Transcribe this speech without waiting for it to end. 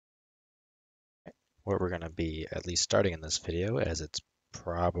what we're going to be at least starting in this video, as it's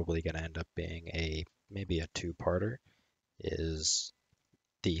probably going to end up being maybe a two-parter, is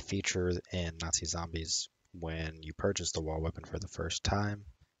the feature in Nazi Zombies when you purchase the wall weapon for the first time,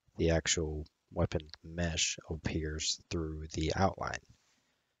 the actual weapon mesh appears through the outline.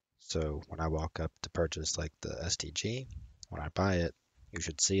 So when I walk up to purchase like the STG, when I buy it, you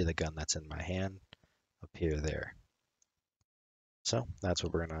should see the gun that's in my hand appear there. So that's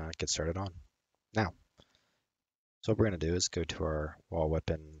what we're going to get started on. Now, so what we're going to do is go to our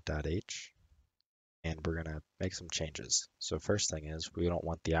wallweapon.h and we're going to make some changes. So first thing is we don't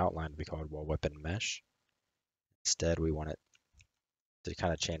want the outline to be called wallweapon mesh. Instead, we want it to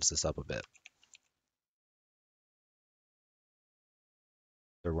kind of change this up a bit.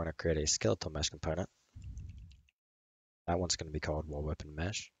 So we're going to create a skeletal mesh component. That one's going to be called wall weapon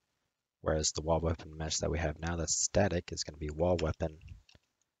mesh, whereas the wall weapon mesh that we have now that's static is going to be wall weapon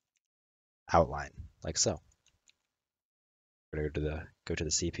outline, like so. We're going to go to the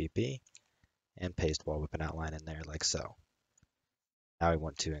CPP and paste wall weapon outline in there like so. Now we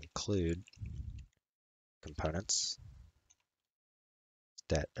want to include components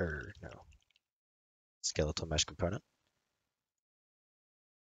skeletal mesh component.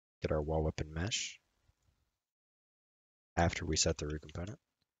 Get our wall weapon mesh. After we set the root component,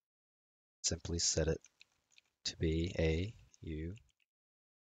 simply set it to be a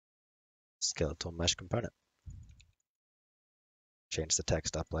skeletal mesh component. Change the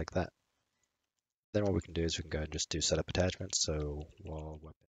text up like that. Then what we can do is we can go ahead and just do setup attachments. So wall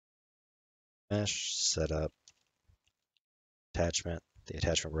weapon mesh setup attachment. The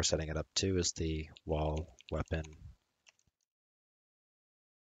attachment we're setting it up to is the wall weapon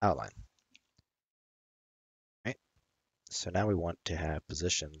outline. Right. So now we want to have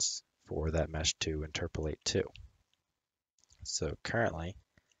positions for that mesh to interpolate to. So currently,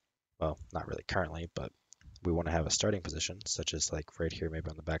 well, not really currently, but we want to have a starting position, such as like right here, maybe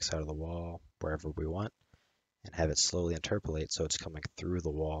on the back side of the wall, wherever we want, and have it slowly interpolate so it's coming through the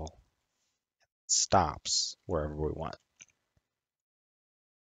wall, stops wherever we want.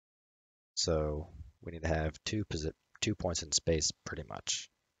 So we need to have two points in space pretty much.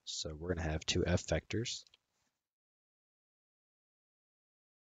 So we're going to have two F vectors.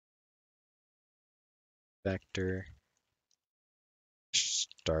 Vector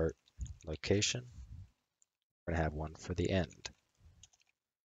start location. We're going to have one for the end.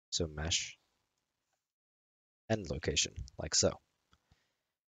 So mesh end location, like so.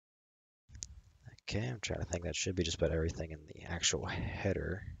 Okay, I'm trying to think. That should be just about everything in the actual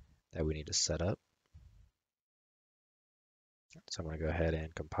header that we need to set up. So I'm going to go ahead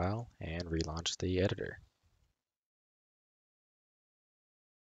and compile and relaunch the editor.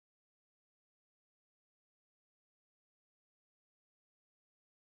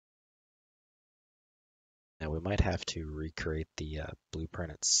 Now we might have to recreate the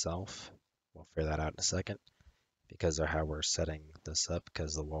blueprint itself. We'll figure that out in a second because of how we're setting this up,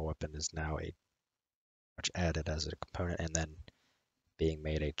 because the wall weapon is now much added as a component and then being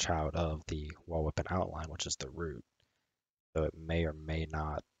made a child of the wall weapon outline, which is the root. So it may or may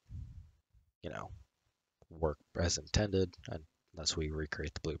not, work as intended unless we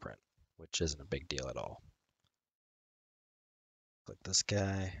recreate the blueprint, which isn't a big deal at all. Click this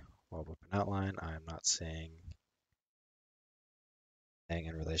guy, wall weapon outline. I'm not seeing anything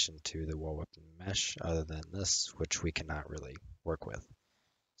in relation to the wall weapon mesh other than this, which we cannot really work with.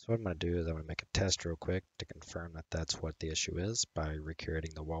 So what I'm going to do is I'm going to make a test real quick to confirm that that's what the issue is by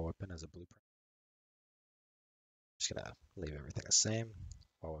recreating the wall weapon as a blueprint. Just going to leave everything the same,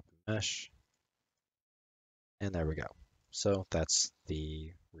 wall weapon mesh, and there we go. So that's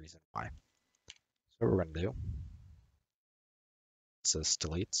the reason why. So what we're going to do, it says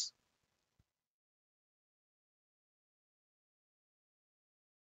deletes.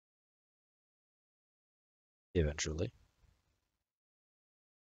 Eventually,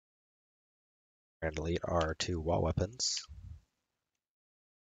 we're going to delete our two wall weapons.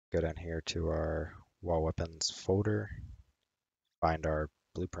 Go down here to our wall weapons folder, find our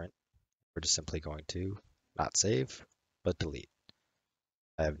blueprint. We're just simply going to not save, but delete.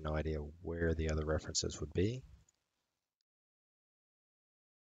 I have no idea where the other references would be.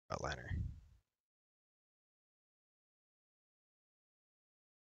 Outliner.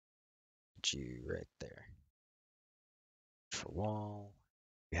 G right there. For wall,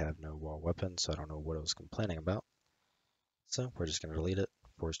 we have no wall weapon, so I don't know what I was complaining about. So we're just going to delete it,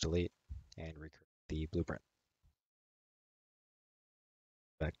 force delete, and recreate the blueprint.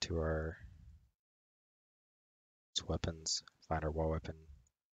 Back to our weapons, find our wall weapon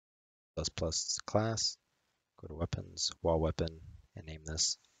 ++ class, go to weapons, wall weapon, and name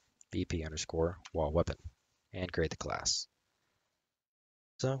this BP underscore wall weapon and create the class.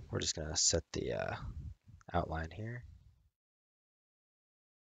 So we're just gonna set the outline here.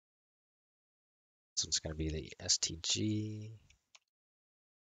 This one's gonna be the STG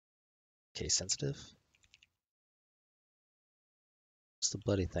case sensitive. What's the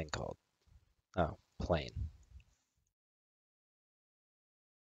bloody thing called? Oh, plain.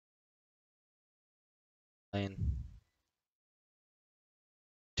 Plain.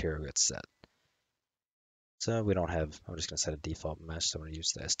 Material gets set. So we don't have, I'm just gonna set a default mesh, so I'm gonna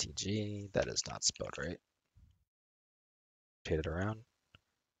use the STG. That is not spelled right. Rotate it around.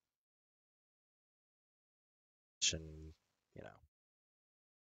 You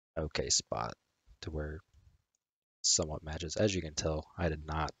know, okay spot to where somewhat matches. As you can tell, I did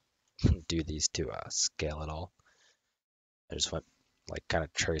not do these to scale at all. I just went like kind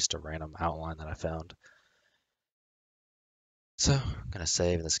of traced a random outline that I found. So I'm gonna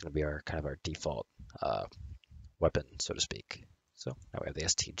save, and this is gonna be our kind of our default weapon, so to speak. So now we have the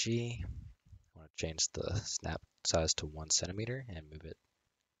STG. I want to change the snap size to 1 centimeter and move it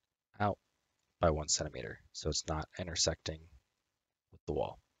out by 1 centimeter, so it's not intersecting with the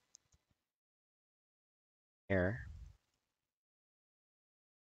wall. Here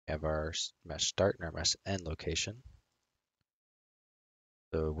we have our mesh start and our mesh end location.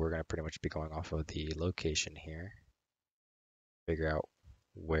 So we're going to pretty much be going off of the location here, figure out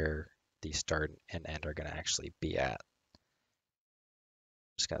where the start and end are going to actually be at.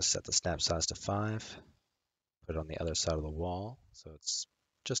 Just going to set the snap size to 5, put it on the other side of the wall, so it's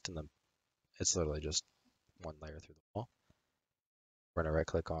just in the, it's literally just one layer through the wall. We're going to right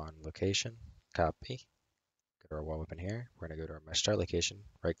click on location, copy, go to our wall weapon here. We're going to go to our mesh start location,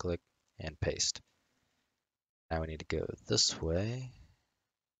 right click, and paste. Now we need to go this way.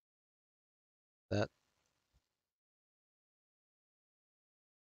 That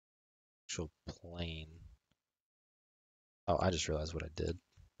actual plane. Oh, I just realized what I did.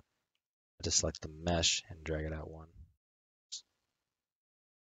 I just select the mesh and drag it out one.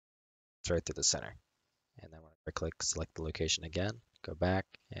 It's right through the center. And then when I right click, select the location again, go back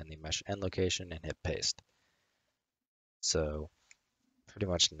and the mesh end location and hit paste. So pretty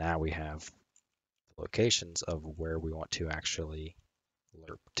much now we have the locations of where we want to actually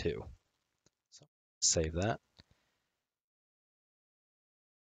lerp to. So save that.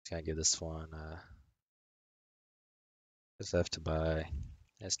 Just gonna give this one SF to buy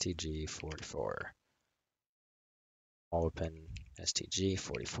STG44. I'll open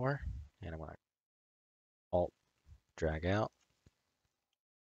STG44 and I'm gonna Alt drag out,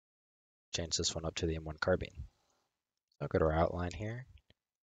 change this one up to the M1 carbine. So I'll go to our outline here.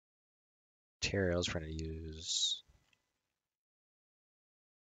 Materials, we're going to use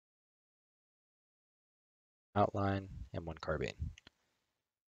outline M1 carbine.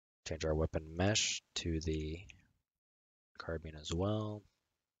 Change our weapon mesh to the carbine as well.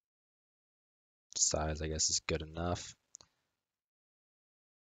 Size, I guess, is good enough.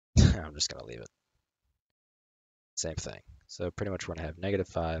 I'm just going to leave it. Same thing. So pretty much we're going to have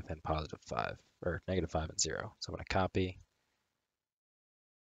 -5 and +5, or -5 and 0. So I'm going to copy,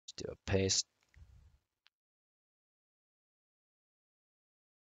 just do a paste,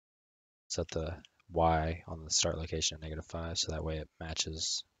 set the Y on the start location of -5, so that way it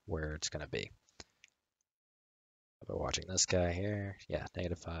matches where it's going to be. By watching this guy here, yeah,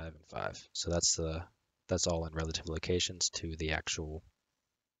 -5 and 5. So that's all in relative locations to the actual,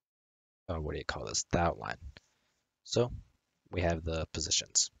 what do you call this, the outline. So we have the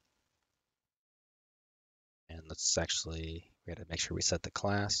positions. And let's actually, we gotta make sure we set the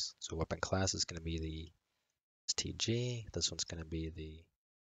class. So weapon class is gonna be the STG. This one's gonna be the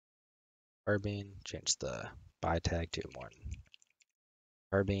carbine. Change the buy tag to M1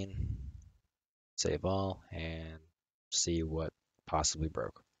 carbine. Save all and see what possibly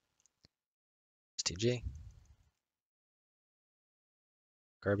broke. STG,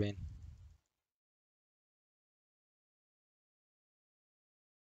 carbine.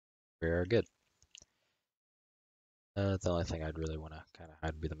 We are good. The only thing I'd really want to kind of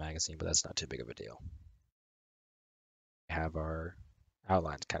hide would be the magazine, but that's not too big of a deal. We have our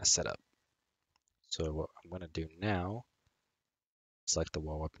outlines kind of set up. So what I'm going to do now, select the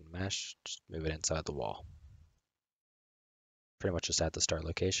wall weapon mesh, just move it inside the wall. Pretty much just at the start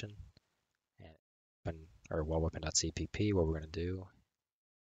location. And our wall weapon.cpp, what we're going to do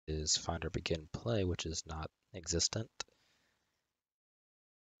is find our begin play, which is not existent.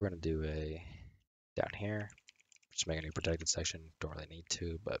 We're going to do a down here, just make a new protected section. Don't really need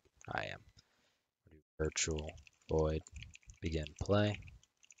to, but I am. Do virtual void begin play.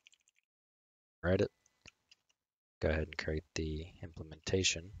 Write it. Go ahead and create the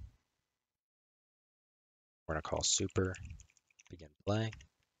implementation. We're going to call super begin play. And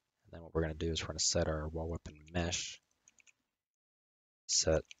then what we're going to do is we're going to set our wall weapon mesh,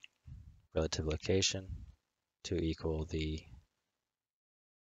 set relative location to equal the,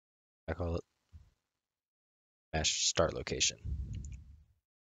 I call it mesh start location.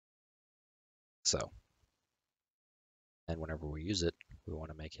 So, and whenever we use it, we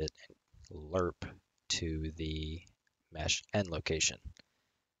want to make it lerp to the mesh end location.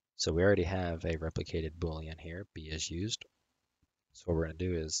 So we already have a replicated Boolean here, b is used. So what we're going to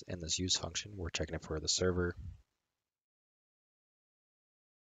do is in this use function, we're checking it for the server.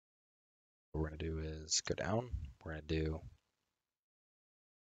 What we're going to do is go down. We're going to do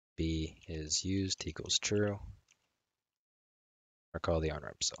b is used equals true. We're going to call the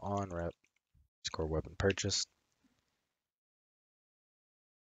onRep. So onRep score weapon purchased.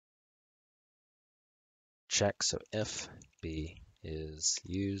 Check. So if b is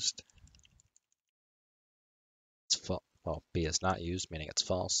used, it's false. Well, b is not used, meaning it's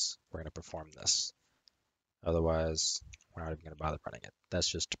false. We're going to perform this. Otherwise, we're not even going to bother running it. That's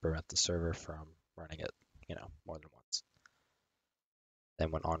just to prevent the server from running it, more than once. Then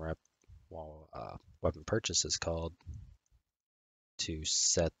when onRep weapon purchase is called to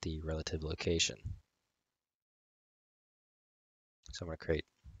set the relative location. So I'm going to create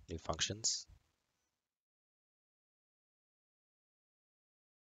new functions.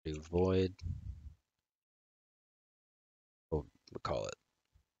 Do void. We'll call it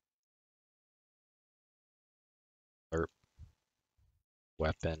lerp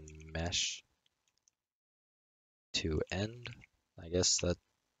weapon mesh to end. I guess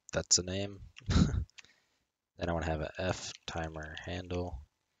that's a name. Then I want to have a f timer handle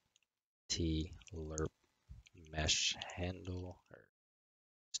t lerp mesh handle or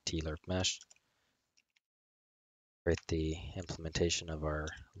t lerp mesh. Create the implementation of our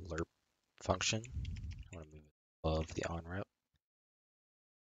lerp function. I want to move it above the onRep.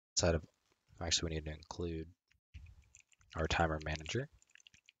 Inside of, actually we need to include our timer manager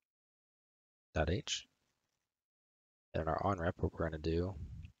 .h. And in our onRep, what we're going to do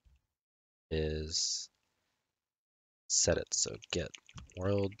is set it. So get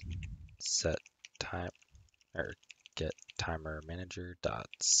world set time or get timer manager dot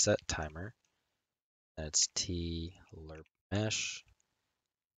set timer. And it's t lerp mesh.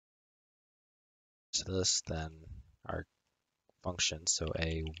 So this, then our function, so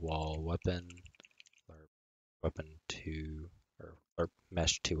a wall weapon lerp weapon to or lerp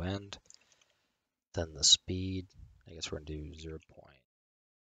mesh to end. Then the speed, I guess we're gonna do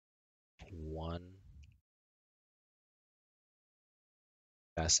 0.1.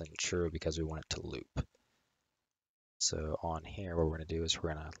 Pass in true because we want it to loop. So on here, what we're going to do is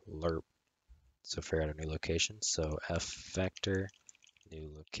we're going to lerp, so figure out a new location. So f vector new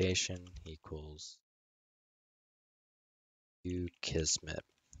location equals Kismet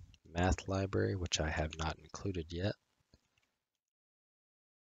math library, which I have not included yet.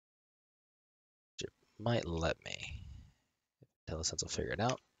 Which it might let me. IntelliSense will figure it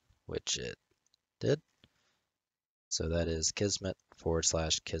out, which it did. So that is Kismet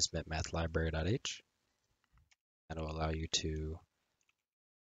 / Kismet math library.h. And it will allow you to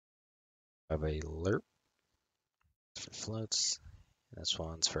have a lerp for floats. This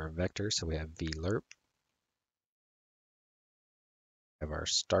one's for a vector, so we have vlerp. We have our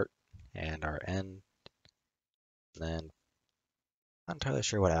start and our end. And then not entirely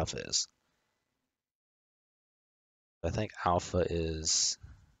sure what alpha is. I think alpha is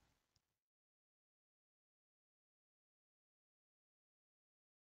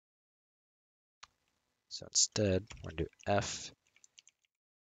so instead we're gonna do f.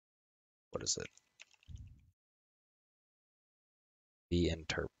 What is it?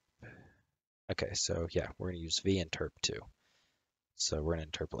 vinterp. Okay, so yeah, we're gonna use vinterp too. So we're gonna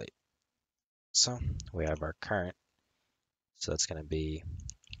interpolate. So we have our current. So that's gonna be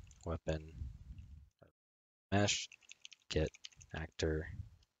weapon mesh get actor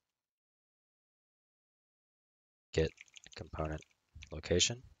get component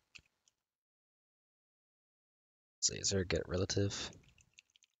location. So is there get relative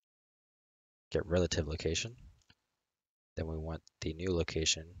location. Then we want the new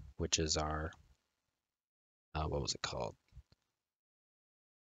location, which is our what was it called?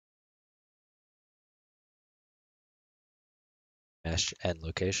 Mesh end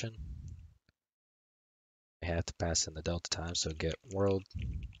location. We have to pass in the delta time, so get world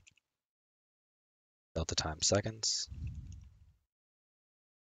delta time seconds.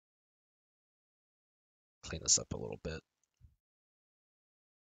 Clean this up a little bit.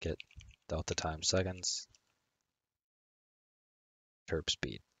 Get delta time seconds. Terp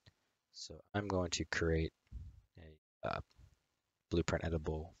speed. So I'm going to create blueprint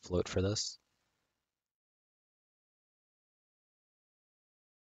editable float for this.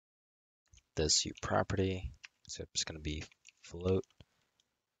 This uProperty, so it's going to be float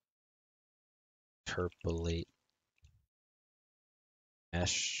interpolate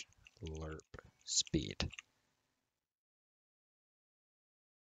mesh lerp speed.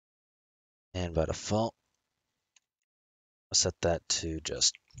 And by default, I'll set that to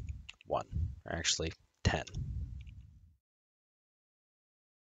just 1, or actually 10.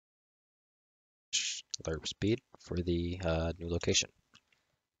 Lerp speed for the new location.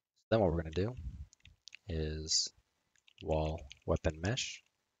 Then what we're going to do is wall weapon mesh,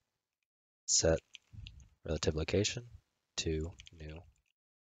 set relative location to new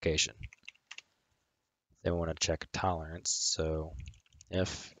location. Then we want to check tolerance. So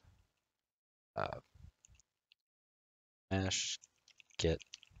if mesh get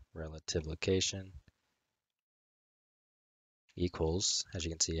relative location equals, as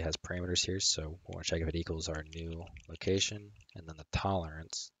you can see, it has parameters here. So we want to check if it equals our new location, and then the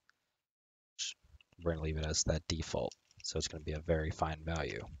tolerance, we're going to leave it as that default. So it's going to be a very fine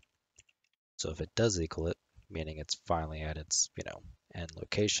value. So if it does equal it, meaning it's finally at its, end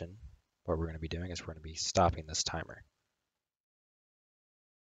location, what we're going to be doing is we're going to be stopping this timer.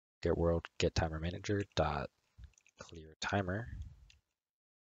 Get world get timer manager dot clear timer.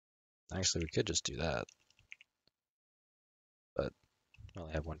 Actually, we could just do that, but we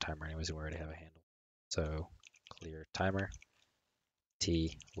only have one timer anyways, and we already have a handle. So clear timer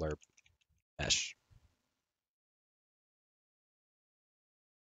t lerp mesh.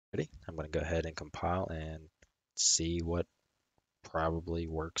 Ready? I'm going to go ahead and compile and see what probably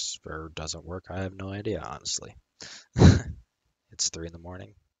works or doesn't work. I have no idea, honestly. It's 3 in the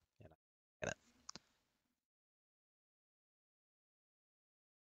morning. And I'm gonna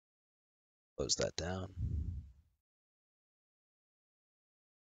close that down.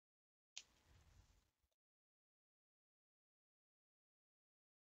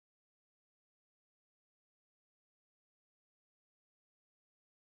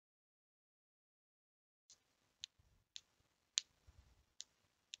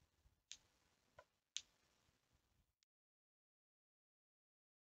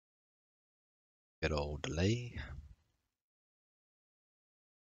 Good old delay.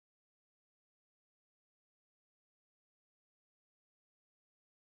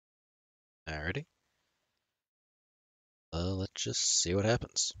 Alrighty. Let's just see what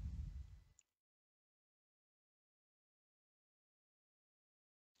happens.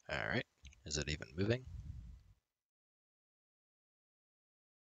 Alright. Is it even moving?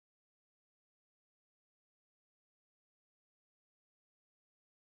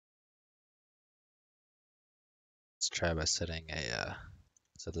 Let's try by setting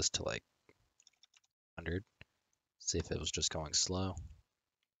set this to like 100. See if it was just going slow.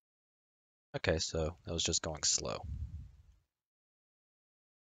 Okay, so it was just going slow.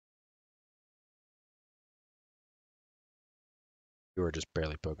 You were just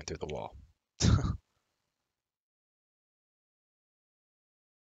barely poking through the wall.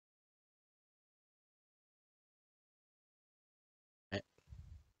 Right.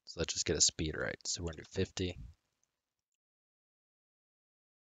 So let's just get a speed right. So we're gonna do 50.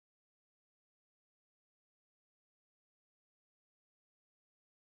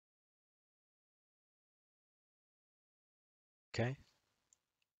 Okay.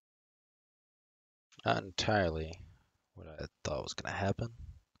 Not entirely what I thought was gonna happen.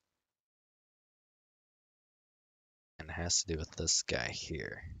 And it has to do with this guy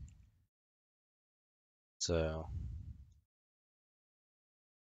here. So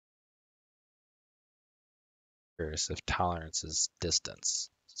curious if tolerance is distance.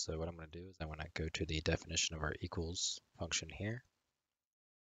 So what I'm going to do is I want to go to the definition of our equals function here.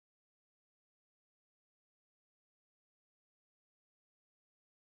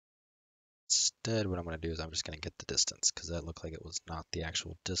 Instead, what I'm going to do is I'm just going to get the distance because that looked like it was not the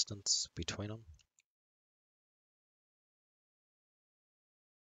actual distance between them.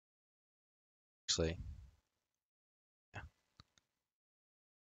 Actually, yeah.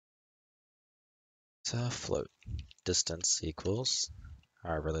 So float distance equals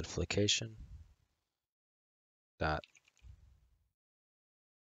our relative location dot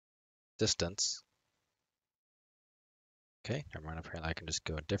distance. Okay, never mind. Apparently, I can just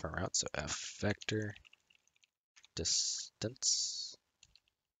go a different route. So f vector distance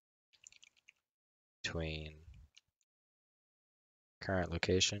between current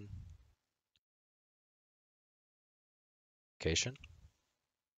location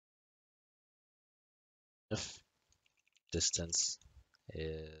if distance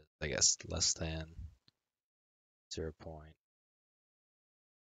is, I guess, less than 0 point.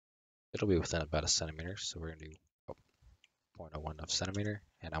 It'll be within about a centimeter, so we're gonna do 0.01 of centimeter,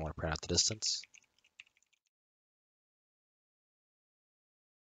 and I want to print out the distance.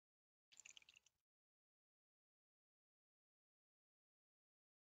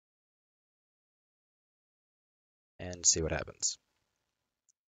 And see what happens.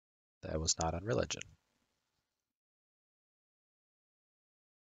 That was not Unreal Engine.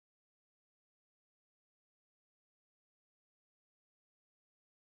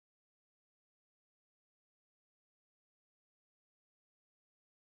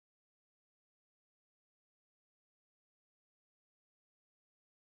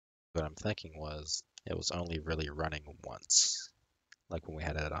 What I'm thinking was it was only really running once, like when we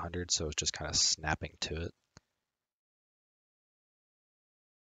had it at 100, so it was just kind of snapping to it,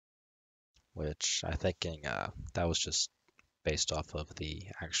 which I thinking that was just based off of the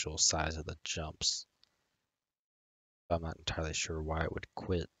actual size of the jumps. I'm not entirely sure why it would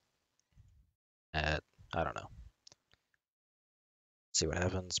quit at, I don't know. See what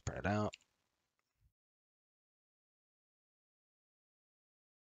happens, print it out.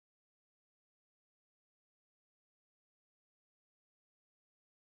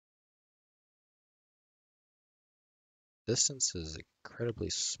 Distance is incredibly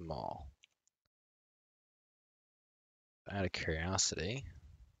small. Out of curiosity,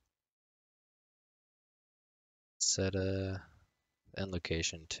 set a end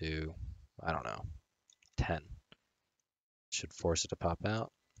location to, I don't know, 10. Should force it to pop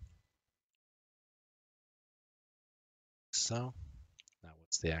out. So, now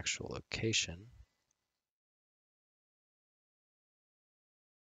what's the actual location?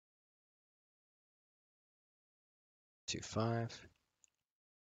 To 5.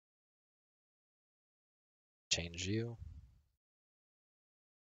 Change view.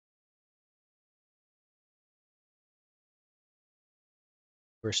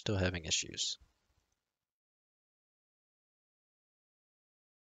 We're still having issues.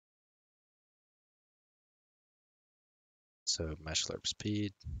 So mesh lerp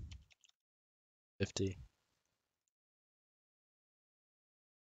speed, 50.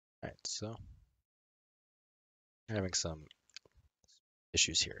 All right, so we're having some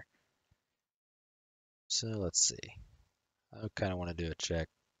issues here. So let's see. I kind of want to do a check,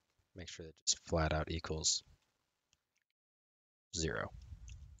 make sure that just flat out equals 0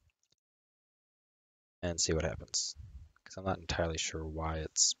 and see what happens. Because I'm not entirely sure why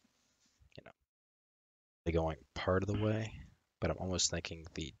it's, you know, going part of the way, but I'm almost thinking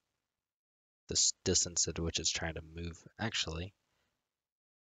this distance at which it's trying to move. Actually,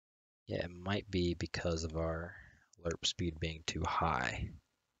 yeah, it might be because of our lerp speed being too high.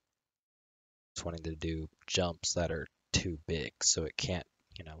 It's wanting to do jumps that are too big, so it can't,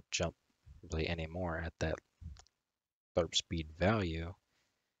 you know, jump really anymore at that lerp speed value.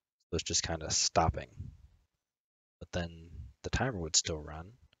 So it's just kind of stopping. But then the timer would still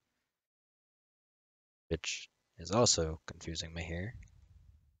run, which is also confusing me here.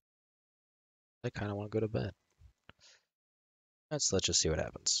 I kind of want to go to bed. Let's just see what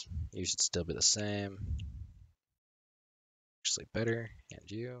happens. You should still be the same. Actually better, and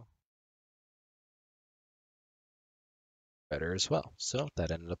you better as well. So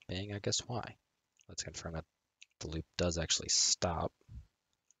that ended up being, I guess, why. Let's confirm that the loop does actually stop.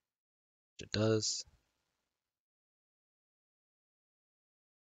 It does.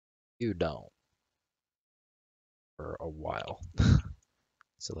 You don't for a while.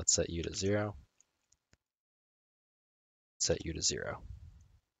 So let's set you to 0. Set you to 0.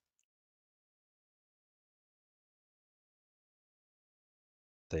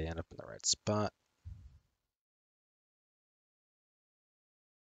 They end up in the right spot.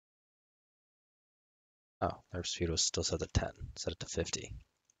 Oh, their speed was still set to 10. Set it to 50.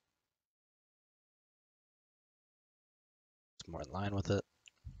 It's more in line with it.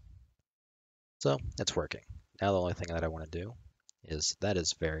 So it's working. Now the only thing that I want to do is that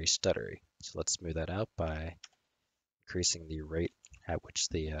is very stuttery. So let's smooth that out by increasing the rate at which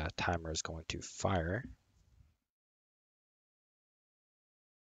the timer is going to fire.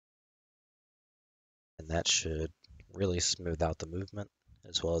 And that should really smooth out the movement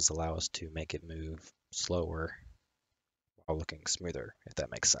as well as allow us to make it move slower while looking smoother, if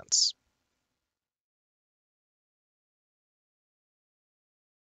that makes sense.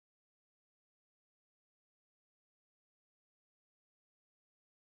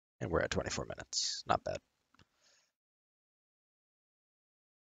 And we're at 24 minutes. Not bad.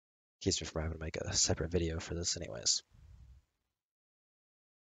 Keeps me from having to make a separate video for this anyways.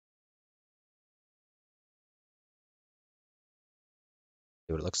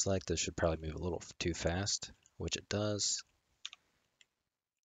 See what it looks like. This should probably move a little too fast, which it does.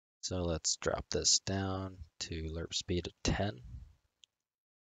 So let's drop this down to lerp speed of 10.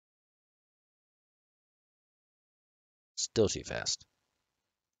 Still too fast.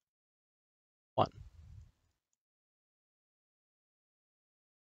 1.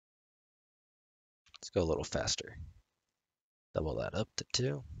 Let's go a little faster. Double that up to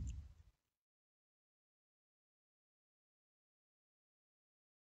 2.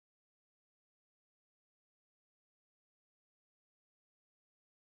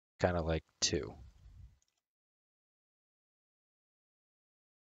 Kind of like 2.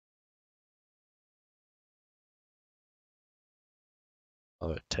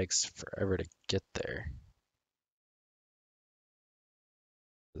 Although it takes forever to get there.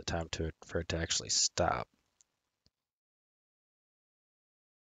 The time for it to actually stop.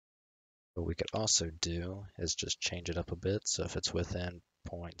 What we could also do is just change it up a bit. So if it's within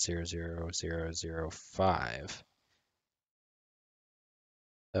 0.00005,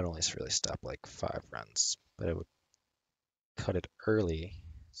 that would only really stop like 5 runs, but it would cut it early,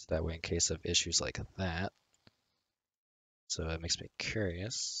 so that way in case of issues like that. So it makes me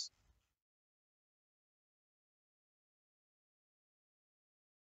curious.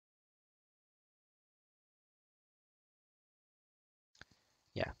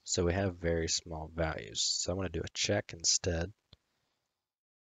 Yeah, so we have very small values. So I'm going to do a check instead.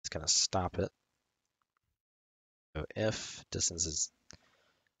 It's going to stop it. So if distance is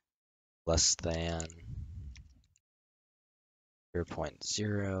less than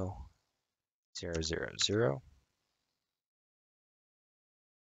 0.0000,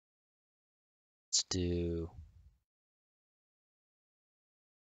 let's do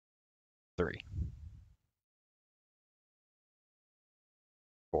 3,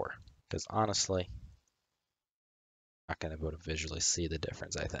 4. Because honestly, I'm not going to be able to visually see the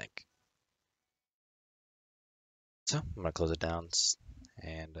difference, I think. So I'm going to close it down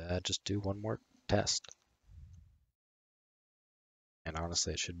and just do one more test. And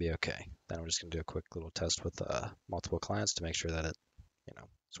honestly, it should be okay. Then I'm just going to do a quick little test with multiple clients to make sure that it's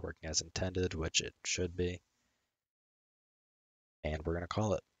working as intended, which it should be. And we're going to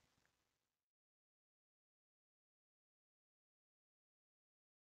call it.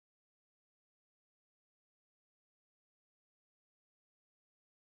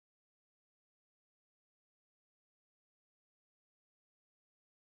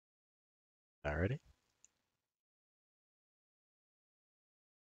 Alrighty.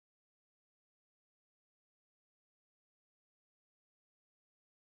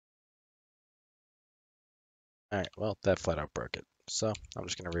 Alright, well, that flat out broke it. So I'm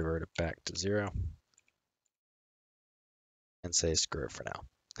just going to revert it back to 0 and say screw it for now,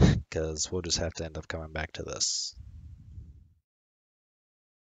 because we'll just have to end up coming back to this.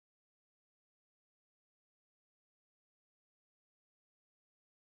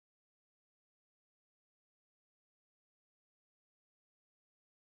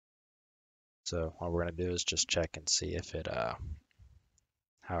 So what we're going to do is just check and see if it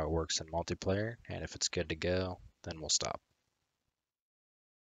how it works in multiplayer, and if it's good to go, then we'll stop.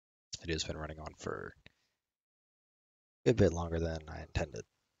 This video's been running on for a bit longer than I intended.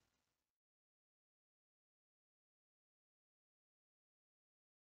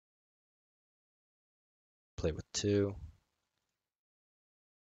 Play with 2.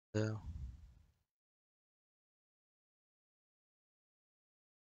 So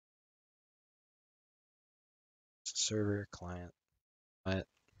server, client. All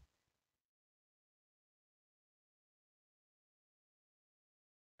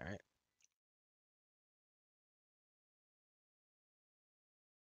right.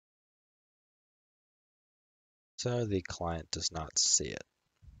 So the client does not see it.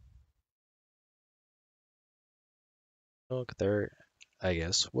 Look, there, I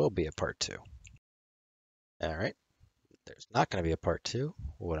guess, will be a part 2. All right. There's not going to be a part 2.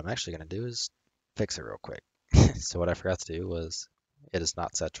 What I'm actually going to do is fix it real quick. So what I forgot to do was it is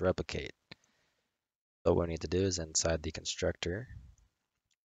not set to replicate. But what we need to do is inside the constructor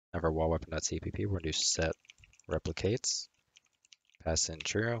of our wallweapon.cpp, we're going to do set replicates, pass in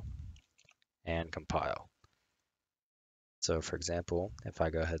true, and compile. So for example, if I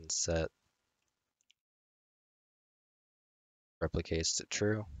go ahead and set replicates to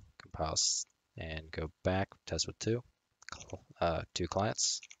true, compiles, and go back, test with 2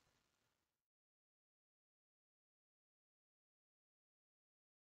 clients.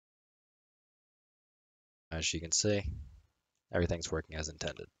 As you can see, everything's working as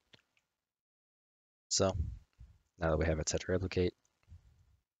intended. So now that we have it set to replicate,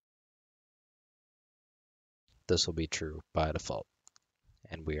 this will be true by default,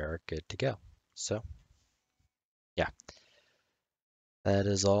 and we are good to go. So yeah, that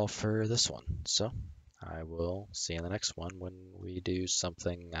is all for this one. So I will see you in the next one when we do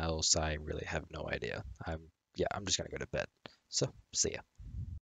something else. I really have no idea. I'm just gonna go to bed. So see ya.